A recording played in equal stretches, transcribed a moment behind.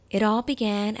It all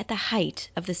began at the height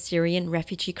of the Syrian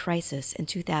refugee crisis in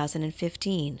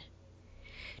 2015.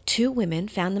 Two women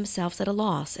found themselves at a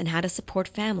loss in how to support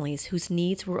families whose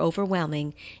needs were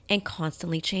overwhelming and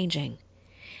constantly changing,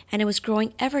 and it was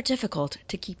growing ever difficult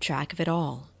to keep track of it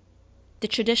all. The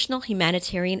traditional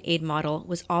humanitarian aid model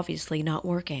was obviously not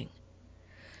working.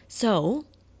 So,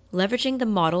 leveraging the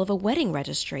model of a wedding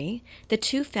registry, the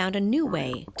two found a new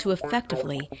way to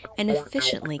effectively and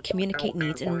efficiently communicate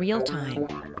needs in real time.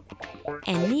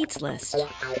 And Needs List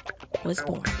was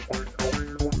born.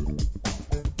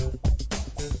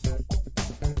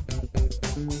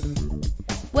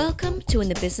 Welcome to In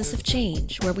the Business of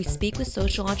Change, where we speak with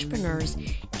social entrepreneurs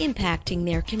impacting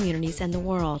their communities and the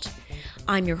world.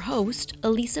 I'm your host,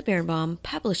 Elisa Birnbaum,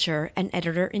 publisher and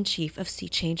editor-in-chief of Sea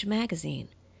Change magazine.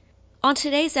 On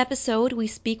today's episode, we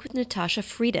speak with Natasha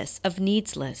Freitas of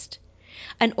Needs List,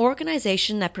 an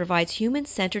organization that provides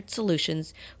human-centered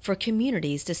solutions for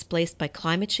communities displaced by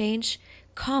climate change,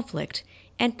 conflict,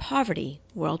 and poverty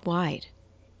worldwide.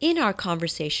 In our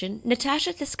conversation,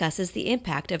 Natasha discusses the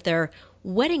impact of their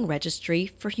wedding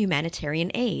registry for humanitarian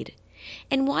aid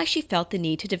and why she felt the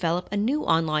need to develop a new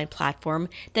online platform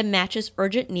that matches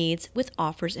urgent needs with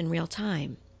offers in real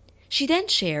time. She then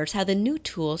shares how the new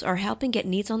tools are helping get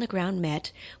needs on the ground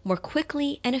met more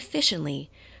quickly and efficiently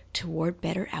toward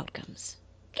better outcomes.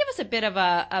 Give us a bit of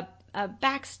a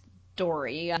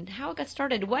backstory on how it got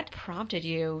started. What prompted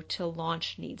you to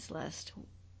launch Needs List?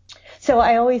 So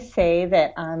I always say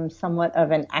that I'm somewhat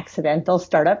of an accidental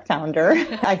startup founder.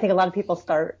 I think a lot of people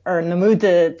are in the mood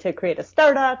to create a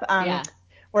startup.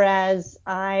 Whereas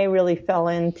I really fell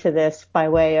into this by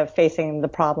way of facing the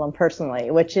problem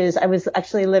personally, which is I was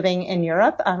actually living in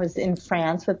Europe. I was in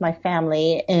France with my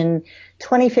family in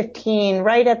 2015,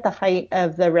 right at the height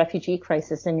of the refugee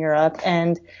crisis in Europe.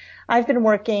 And I've been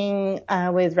working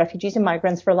with refugees and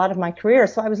migrants for a lot of my career,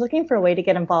 so I was looking for a way to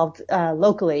get involved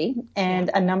locally,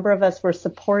 and a number of us were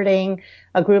supporting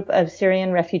a group of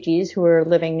Syrian refugees who were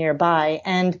living nearby,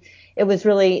 and it was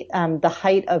really the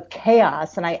height of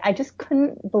chaos, and I just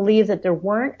couldn't believe that there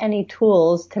weren't any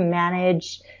tools to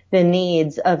manage the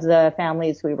needs of the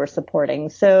families we were supporting.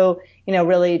 So,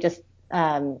 really just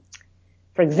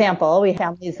for example, we had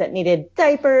families that needed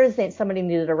diapers, somebody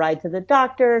needed a ride to the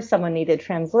doctor, someone needed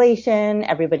translation,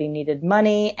 everybody needed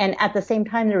money. And at the same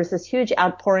time, there was this huge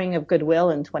outpouring of goodwill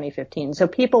in 2015. So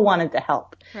people wanted to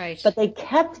help. Right. But they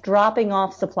kept dropping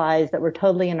off supplies that were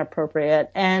totally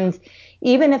inappropriate. And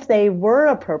even if they were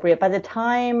appropriate, by the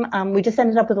time we just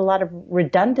ended up with a lot of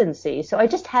redundancy. So I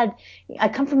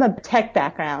come from a tech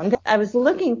background. I was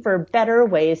looking for better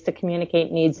ways to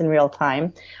communicate needs in real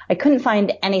time. I couldn't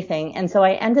find anything. And so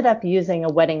I ended up using a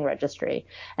wedding registry.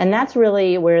 And that's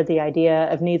really where the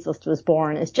idea of Needs List was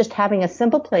born, is just having a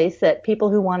simple place that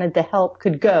people who wanted to help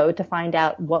could go to find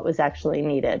out what was actually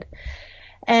needed.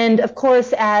 And of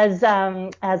course, as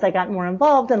I got more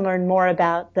involved and learned more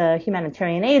about the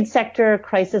humanitarian aid sector,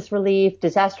 crisis relief,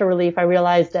 disaster relief, I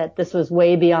realized that this was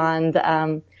way beyond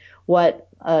what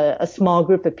a small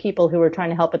group of people who were trying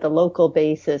to help at the local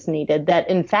basis needed. That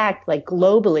in fact, like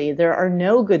globally, there are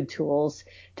no good tools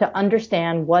to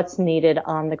understand what's needed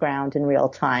on the ground in real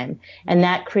time, and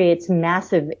that creates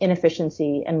massive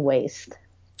inefficiency and waste.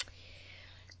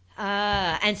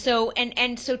 And so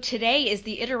today is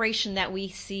the iteration that we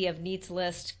see of Needs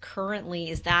List currently.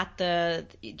 Is that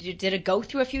did it go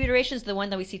through a few iterations? The one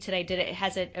that we see today,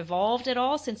 has it evolved at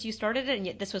all since you started it? And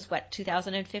yet this was what,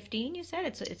 2015? You said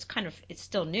it's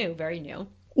still new, very new.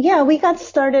 Yeah, we got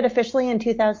started officially in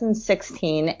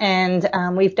 2016,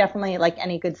 and we've definitely, like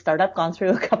any good startup, gone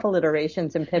through a couple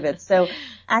iterations and pivots. So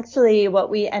actually what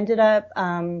we ended up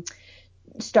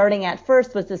starting at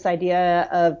first was this idea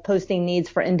of posting needs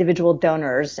for individual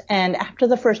donors. And after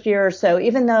the first year or so,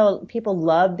 even though people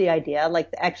loved the idea, like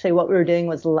actually what we were doing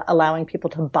was allowing people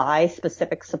to buy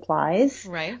specific supplies.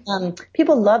 Right.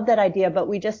 People loved that idea, but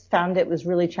we just found it was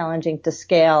really challenging to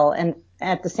scale. And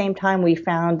at the same time, we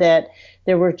found that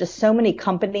there were just so many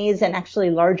companies and actually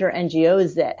larger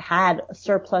NGOs that had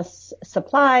surplus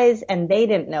supplies, and they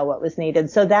didn't know what was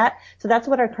needed. So that's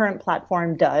what our current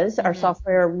platform does. Our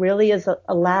software really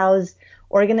allows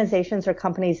organizations or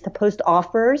companies to post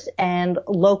offers and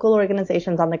local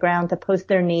organizations on the ground to post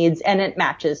their needs, and it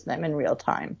matches them in real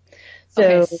time.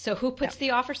 So who puts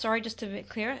the offer? Sorry, just to be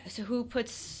clear.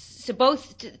 So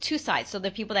both two sides, so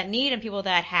the people that need and people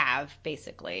that have,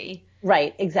 basically.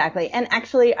 Right, exactly. And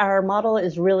actually our model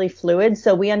is really fluid.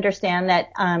 So we understand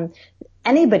that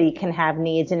anybody can have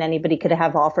needs and anybody could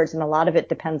have offers, and a lot of it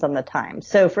depends on the time.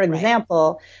 So for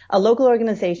example, a local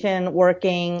organization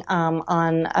working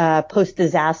on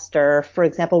post-disaster, for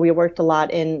example, we worked a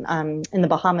lot in the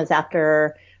Bahamas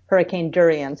after Hurricane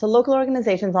Durian. So local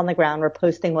organizations on the ground were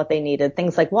posting what they needed,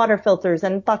 things like water filters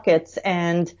and buckets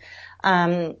and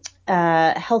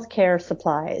healthcare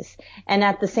supplies. And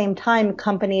at the same time,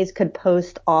 companies could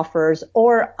post offers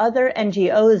or other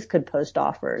NGOs could post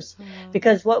offers. Mm-hmm.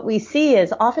 Because what we see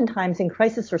is oftentimes in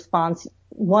crisis response,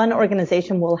 one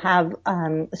organization will have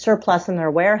surplus in their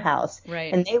warehouse,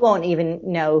 right, and they won't even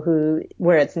know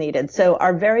where it's needed. So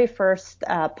our very first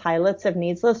pilots of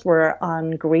Needs List were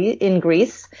in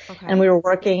Greece, okay, and we were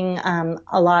working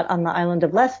a lot on the island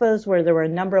of Lesbos, where there were a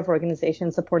number of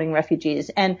organizations supporting refugees.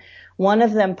 And one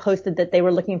of them posted that they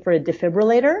were looking for a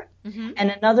defibrillator, mm-hmm, and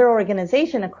another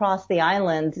organization across the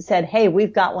island said, hey,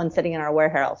 we've got one sitting in our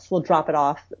warehouse. We'll drop it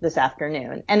off this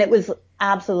afternoon. And it was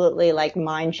absolutely like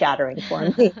mind shattering for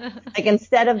me. Like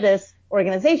instead of this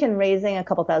organization raising a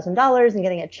couple $1,000s and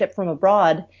getting it shipped from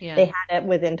abroad, yeah, they had it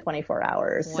within 24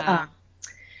 hours. Wow.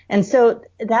 And so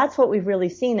that's what we've really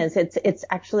seen is it's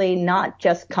actually not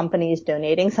just companies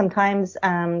donating. Sometimes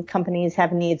companies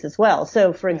have needs as well.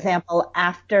 So for example,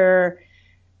 after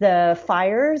the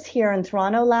fires here in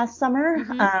Toronto last summer,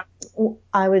 mm-hmm,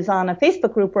 I was on a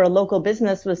Facebook group where a local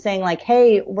business was saying like,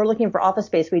 hey, we're looking for office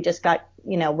space. We just got,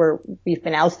 we've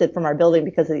been ousted from our building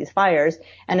because of these fires.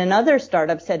 And another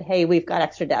startup said, hey, we've got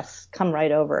extra desks. Come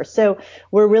right over. So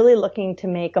we're really looking to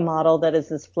make a model that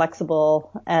is as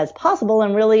flexible as possible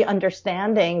and really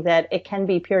understanding that it can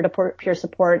be peer-to-peer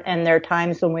support. And there are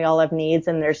times when we all have needs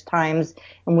and there's times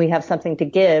when we have something to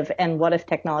give. And what if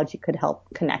technology could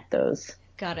help connect those?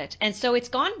 Got it. And so it's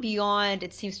gone beyond,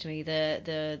 it seems to me,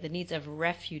 the needs of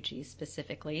refugees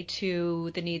specifically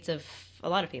to the needs of a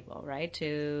lot of people, right?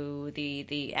 To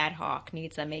the ad hoc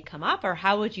needs that may come up, or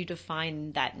how would you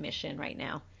define that mission right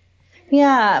now?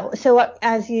 Yeah. So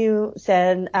as you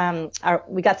said,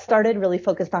 we got started really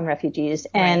focused on refugees,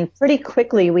 right, and pretty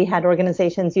quickly we had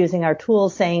organizations using our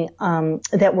tools saying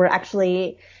that we're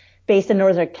actually based in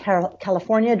Northern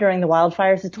California during the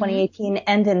wildfires of 2018, mm-hmm,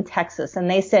 and in Texas. And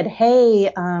they said,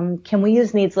 hey, can we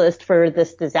use Needs List for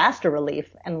this disaster relief?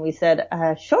 And we said,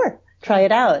 sure, try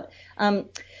it out.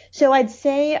 So I'd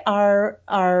say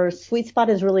our sweet spot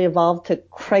has really evolved to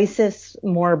crisis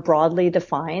more broadly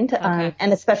defined. Okay.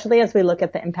 And especially as we look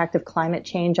at the impact of climate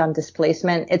change on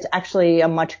displacement, it's actually a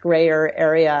much grayer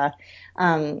area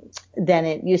than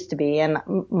it used to be. And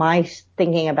my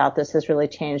thinking about this has really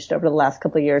changed over the last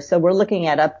couple of years. So we're looking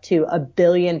at up to 1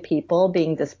 billion people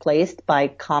being displaced by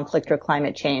conflict or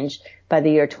climate change by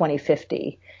the year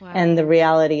 2050. Wow. And the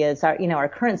reality is our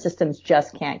current systems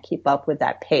just can't keep up with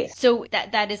that pace. So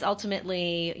that is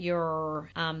ultimately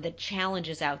the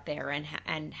challenges out there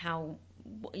and how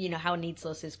Needs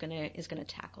List is going to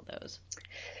tackle those.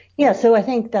 Yeah, so I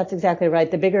think that's exactly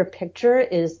right. The bigger picture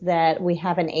is that we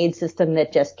have an aid system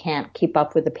that just can't keep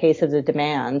up with the pace of the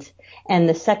demand. And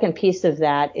the second piece of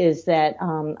that is that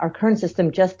our current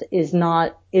system just is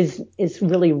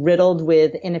really riddled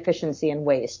with inefficiency and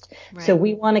waste. Right. So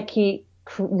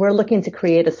we're looking to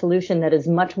create a solution that is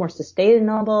much more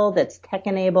sustainable, that's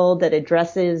tech-enabled, that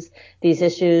addresses these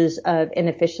issues of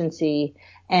inefficiency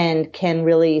and can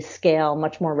really scale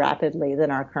much more rapidly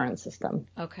than our current system.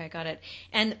 Okay, got it.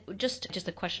 And just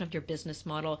a question of your business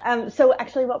model. So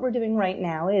actually what we're doing right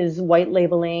now is white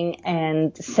labeling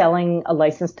and selling a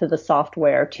license to the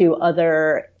software to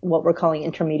other, what we're calling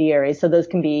intermediaries. So those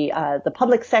can be the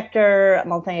public sector,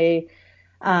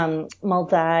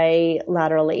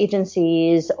 multilateral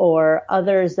agencies, or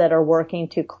others that are working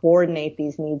to coordinate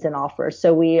these needs and offers.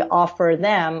 So we offer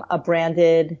them a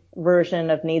branded version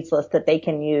of Needs List that they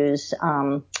can use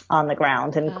on the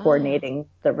ground in coordinating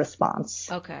the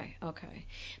response. Okay.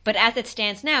 But as it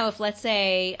stands now, if let's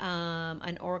say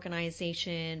an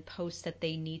organization posts that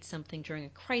they need something during a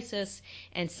crisis,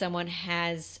 and someone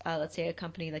has, let's say a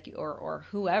company like you or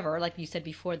whoever, like you said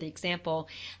before, the example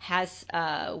has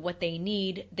what they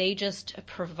need, they just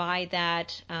provide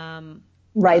that.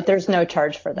 Right. There's no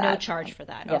charge for that. No charge for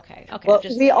that. Yeah. Okay. Well,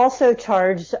 we also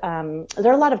charge, there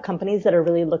are a lot of companies that are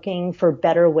really looking for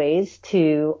better ways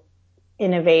to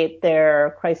innovate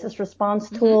their crisis response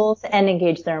tools, mm-hmm, and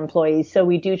engage their employees. So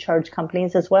we do charge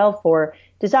companies as well for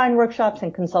design workshops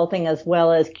and consulting, as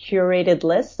well as curated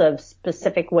lists of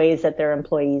specific ways that their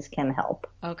employees can help.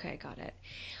 Okay. Got it.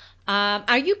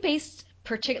 Are you based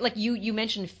like you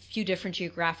mentioned a few different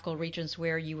geographical regions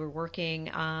where you were working.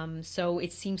 So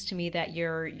it seems to me that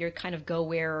you're kind of go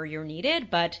where you're needed.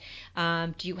 But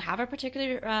do you have a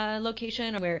particular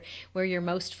location where you're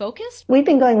most focused? We've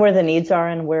been going where the needs are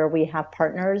and where we have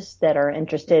partners that are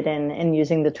interested in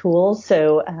using the tools.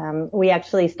 So we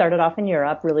actually started off in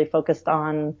Europe, really focused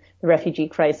on the refugee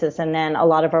crisis, and then a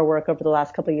lot of our work over the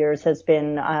last couple of years has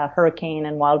been hurricane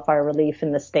and wildfire relief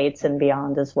in the States and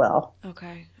beyond as well.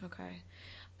 Okay.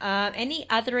 Any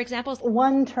other examples?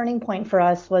 One turning point for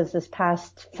us was this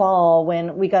past fall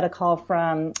when we got a call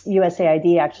from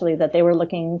USAID, actually, that they were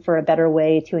looking for a better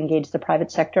way to engage the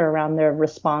private sector around their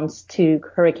response to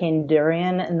Hurricane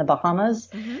Dorian in the Bahamas.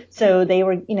 Mm-hmm. So they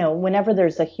were, whenever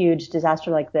there's a huge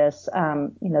disaster like this,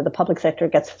 the public sector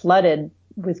gets flooded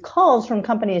with calls from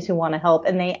companies who want to help,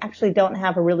 and they actually don't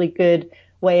have a really good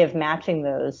way of matching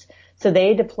those. So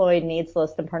they deployed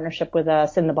NeedsList in partnership with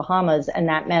us in the Bahamas, and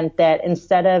that meant that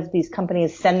instead of these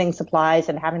companies sending supplies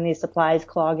and having these supplies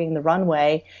clogging the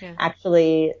runway,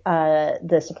 actually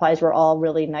the supplies were all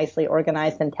really nicely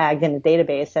organized and tagged in a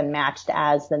database and matched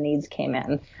as the needs came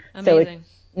in. Amazing. So it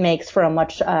makes for a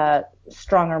much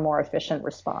stronger, more efficient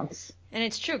response. And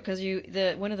it's true because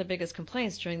one of the biggest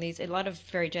complaints during these, a lot of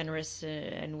very generous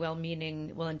and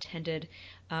well-meaning, well-intended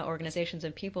organizations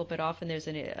and people, but often there's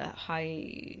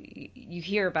you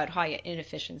hear about high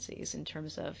inefficiencies in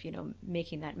terms of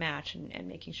making that match and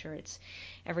making sure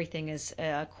everything is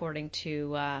according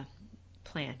to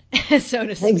plan, so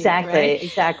to speak.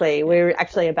 Exactly. Yeah. We're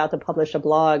actually about to publish a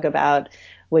blog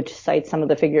which cites some of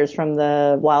the figures from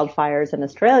the wildfires in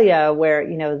Australia where,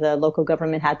 the local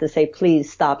government had to say, please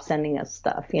stop sending us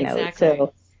stuff, Exactly.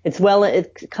 So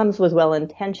it comes with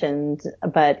well-intentioned,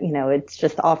 but, it's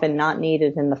just often not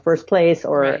needed in the first place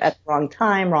or at the wrong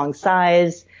time, wrong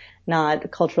size,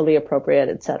 not culturally appropriate,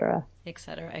 et cetera. Et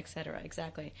cetera,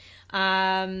 exactly.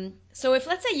 So if,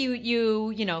 let's say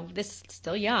this is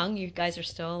still young, you guys are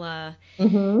still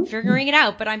figuring it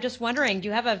out, but I'm just wondering, do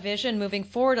you have a vision moving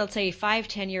forward, let's say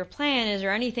 5-10 year plan? Is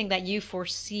there anything that you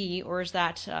foresee, or is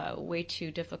that way too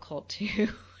difficult to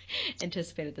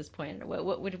anticipate at this point?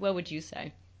 What would you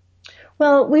say?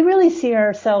 Well, we really see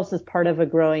ourselves as part of a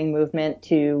growing movement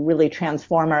to really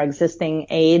transform our existing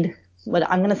aid. What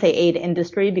I'm going to say aid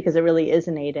industry because it really is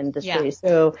an aid industry. Yeah.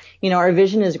 So, our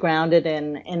vision is grounded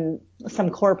in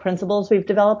some core principles we've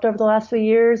developed over the last few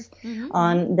years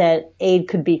on that aid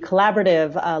could be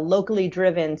collaborative, locally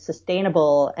driven,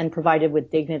 sustainable, and provided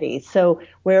with dignity. So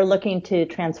we're looking to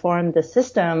transform the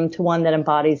system to one that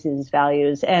embodies these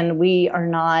values. And we are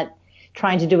not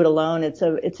trying to do it alone. It's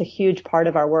a huge part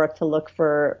of our work to look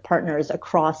for partners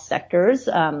across sectors.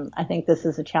 I think this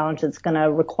is a challenge that's going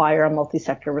to require a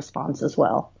multi-sector response as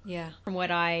well. Yeah. From what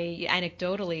I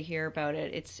anecdotally hear about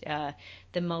it, it's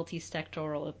the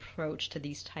multi-sectoral approach to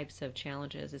these types of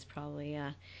challenges is probably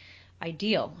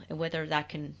ideal. And whether that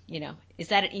can, is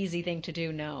that an easy thing to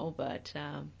do? No, but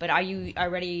are you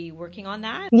already working on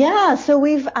that? Yeah, so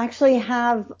we've actually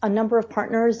have a number of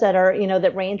partners that are,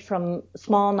 that range from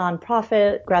small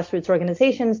nonprofit grassroots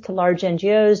organizations to large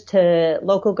NGOs to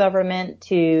local government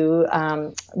to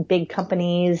big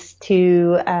companies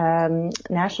to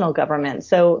national government.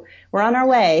 So we're on our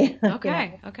way.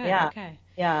 Okay.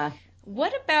 Yeah.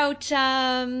 What about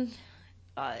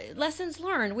lessons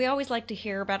learned? We always like to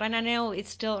hear about, and I know it's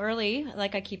still early,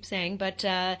 like I keep saying, but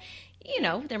there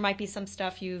might be some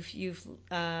stuff you've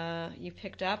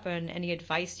picked up, and any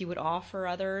advice you would offer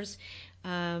others,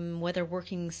 whether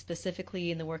working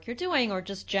specifically in the work you're doing or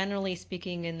just generally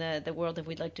speaking in the world that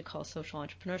we'd like to call social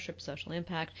entrepreneurship, social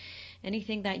impact.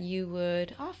 Anything that you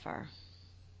would offer?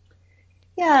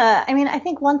 Yeah, I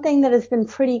think one thing that has been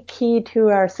pretty key to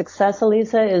our success,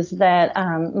 Elisa, is that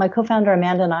my co-founder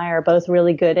Amanda and I are both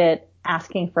really good at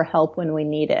asking for help when we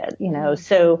need it.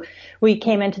 So we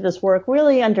came into this work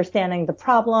really understanding the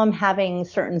problem, having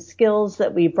certain skills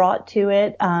that we brought to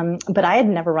it. But I had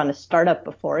never run a startup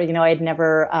before. I had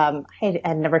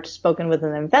never spoken with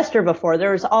an investor before.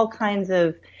 There was all kinds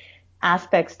of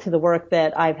aspects to the work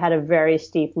that I've had a very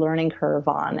steep learning curve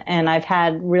on. And I've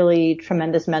had really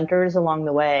tremendous mentors along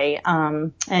the way.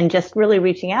 And just really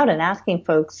reaching out and asking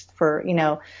folks for,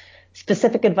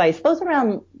 specific advice, both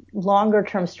around longer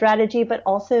term strategy, but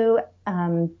also,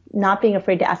 not being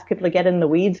afraid to ask people to get in the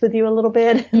weeds with you a little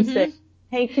bit and say,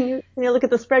 hey, can you look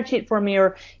at the spreadsheet for me?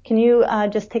 Or can you,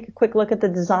 just take a quick look at the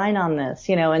design on this,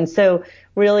 and so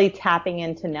really tapping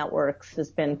into networks has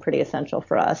been pretty essential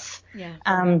for us. Yeah.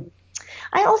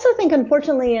 I also think,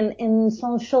 unfortunately, in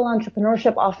social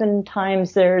entrepreneurship,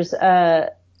 oftentimes there's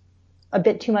a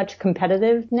bit too much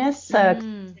competitiveness,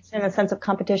 in a sense of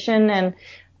competition. And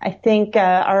I think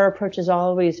our approach has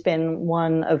always been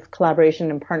one of collaboration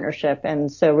and partnership.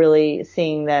 And so really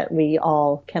seeing that we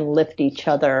all can lift each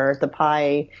other, the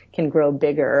pie can grow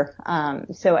bigger.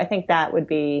 So I think that would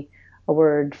be a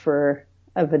word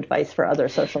of advice for other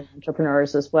social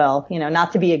entrepreneurs as well.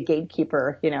 Not to be a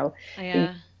gatekeeper,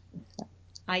 Yeah.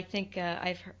 I think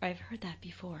I've heard that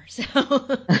before. So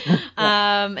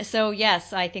so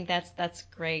yes, I think that's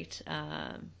great.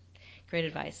 Great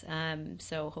advice.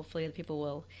 So hopefully the people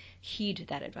will heed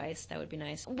that advice. That would be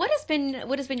nice. What has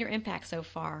been your impact so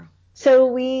far? So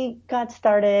we got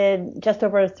started just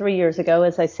over 3 years ago,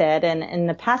 as I said, and in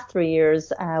the past 3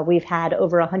 years, we've had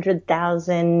over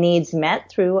 100,000 needs met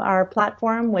through our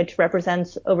platform, which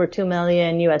represents over 2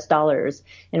 million US dollars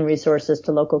in resources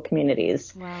to local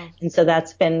communities. Wow. And so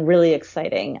that's been really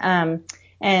exciting. And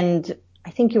I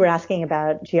think you were asking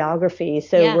about geography.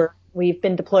 So Yeah. we've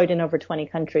been deployed in over 20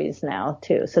 countries now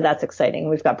too. So that's exciting.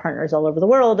 We've got partners all over the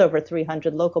world, over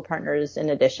 300 local partners, in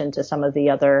addition to some of the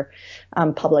other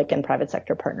public and private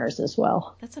sector partners as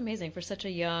well. That's amazing for such a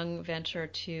young venture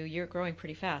to you're growing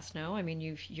pretty fast, no? I mean,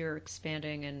 you're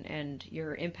expanding and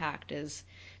your impact is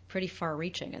pretty far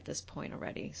reaching at this point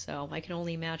already. So I can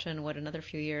only imagine what another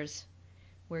few years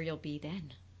where you'll be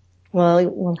then. Well,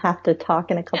 we'll have to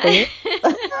talk in a couple of years.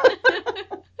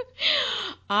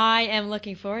 I am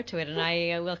looking forward to it, and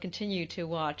I will continue to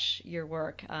watch your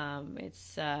work.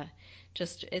 It's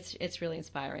just it's really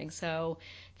inspiring. So,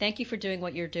 thank you for doing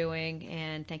what you're doing,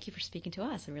 and thank you for speaking to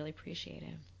us. I really appreciate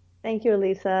it. Thank you,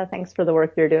 Elisa. Thanks for the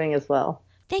work you're doing as well.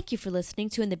 Thank you for listening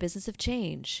to In the Business of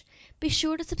Change. Be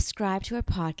sure to subscribe to our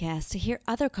podcast to hear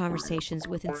other conversations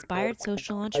with inspired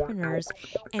social entrepreneurs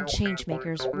and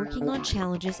changemakers working on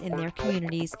challenges in their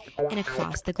communities and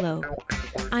across the globe.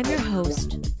 I'm your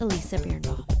host, Elisa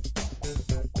Birnbaum.